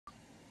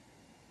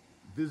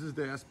This is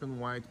the Aspen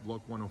White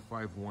block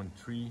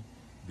 10513.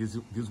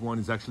 This one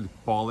is actually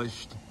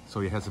polished,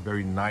 so it has a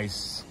very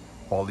nice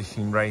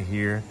polishing right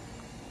here.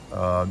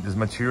 This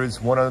material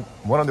is one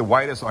of the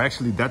whitest, or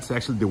actually that's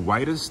actually the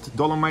whitest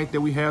dolomite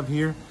that we have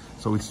here.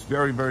 So it's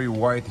very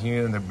white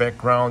here in the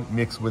background,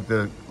 mixed with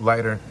the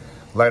lighter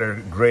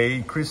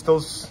gray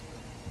crystals.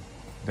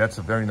 That's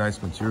a very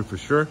nice material for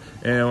sure.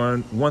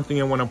 And one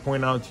thing I want to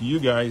point out to you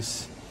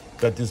guys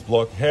that this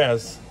block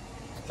has,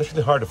 it's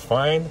actually hard to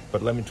find,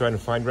 but let me try to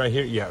find right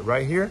here. Yeah,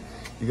 right here,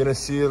 you're gonna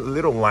see a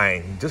little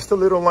line, just a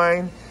little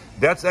line.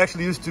 That's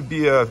actually used to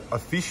be a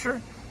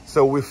fissure.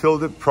 So we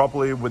filled it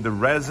properly with the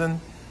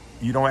resin.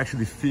 You don't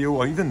actually feel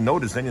or even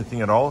notice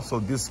anything at all. So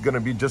this is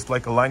gonna be just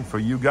like a line for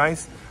you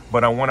guys.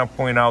 But I wanna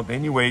point out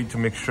anyway to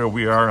make sure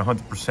we are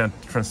 100%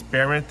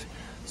 transparent.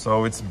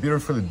 So it's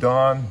beautifully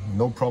done,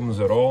 no problems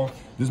at all.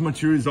 This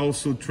material is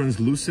also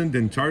translucent. The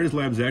entire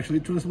slab is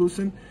actually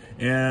translucent.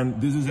 And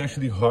this is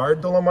actually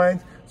hard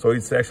dolomite. So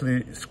it's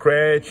actually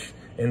scratch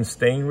and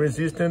stain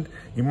resistant.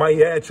 You might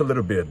etch a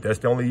little bit. That's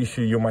the only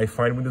issue you might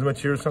find with this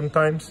material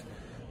sometimes.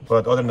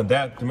 But other than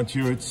that, the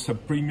material, it's a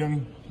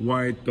premium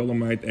white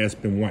dolomite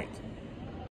Aspen White.